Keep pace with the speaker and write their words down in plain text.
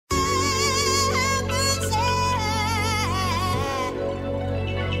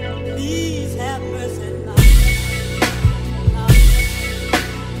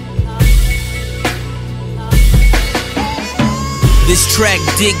track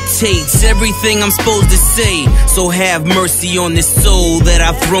dictates everything I'm supposed to say. So have mercy on this soul that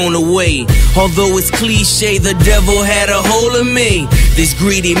I've thrown away. Although it's cliche, the devil had a hold of me. This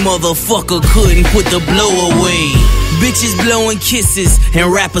greedy motherfucker couldn't put the blow away. Bitches blowing kisses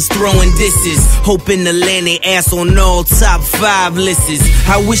and rappers throwing disses, hoping to land their ass on all top 5 lists.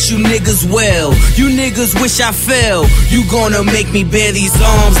 I wish you niggas well, you niggas wish I fell. You gonna make me bear these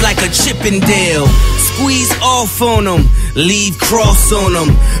arms like a Chippendale. Squeeze off on them, leave cross on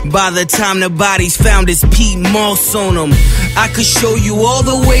them. By the time the body's found, it's Pete Moss on them. I could show you all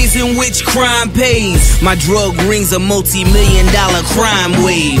the ways in which crime pays. My drug ring's a multi-million-dollar crime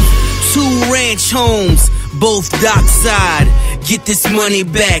wave. 2 ranch homes, both dockside. Get this money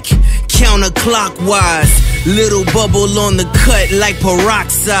back, counterclockwise. Little bubble on the cut like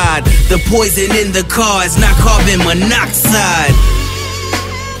peroxide. The poison in the car is not carbon monoxide.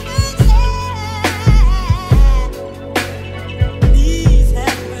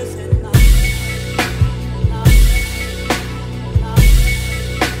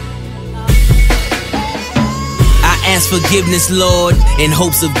 Ask forgiveness, Lord, in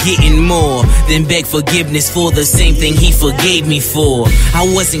hopes of getting more. Then beg forgiveness for the same thing he forgave me for. I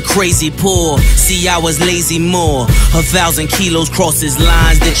wasn't crazy poor, see I was lazy more. 1,000 kilos crosses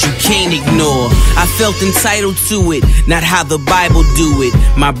lines that you can't ignore. I felt entitled to it, not how the Bible do it.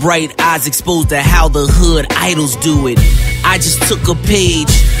 My bright eyes exposed to how the hood idols do it. I just took a page,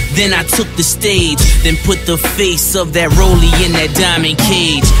 then I took the stage, then put the face of that Rollie in that diamond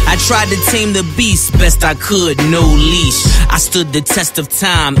cage. I tried to tame the beast best I could, no leash. I stood the test of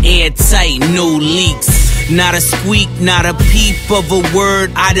time, airtight, no leaks. Not a squeak, not a peep of a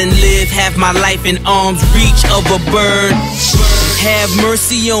word. I done lived half my life in arm's reach of a bird. Have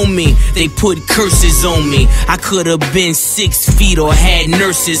mercy on me, they put curses on me. I could have been 6 feet or had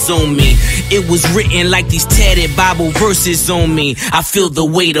nurses on me. It was written like these tatted Bible verses on me. I feel the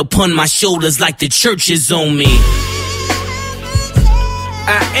weight upon my shoulders like the church is on me.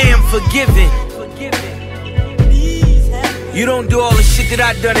 I am forgiven. You don't do all the shit that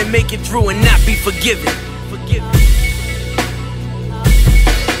I done and make it through and not be forgiven.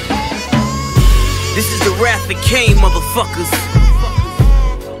 This is the wrath that came, motherfuckers.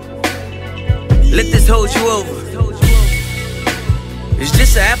 Let this hold you over. It's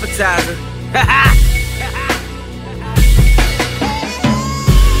just an appetizer.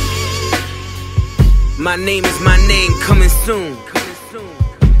 My name is my name, coming soon.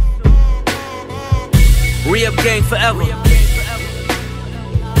 Re-up gang forever.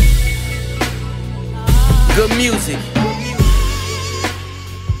 Good music.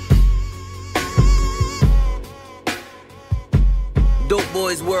 Dope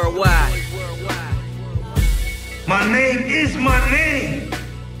boys worldwide. My name is my name.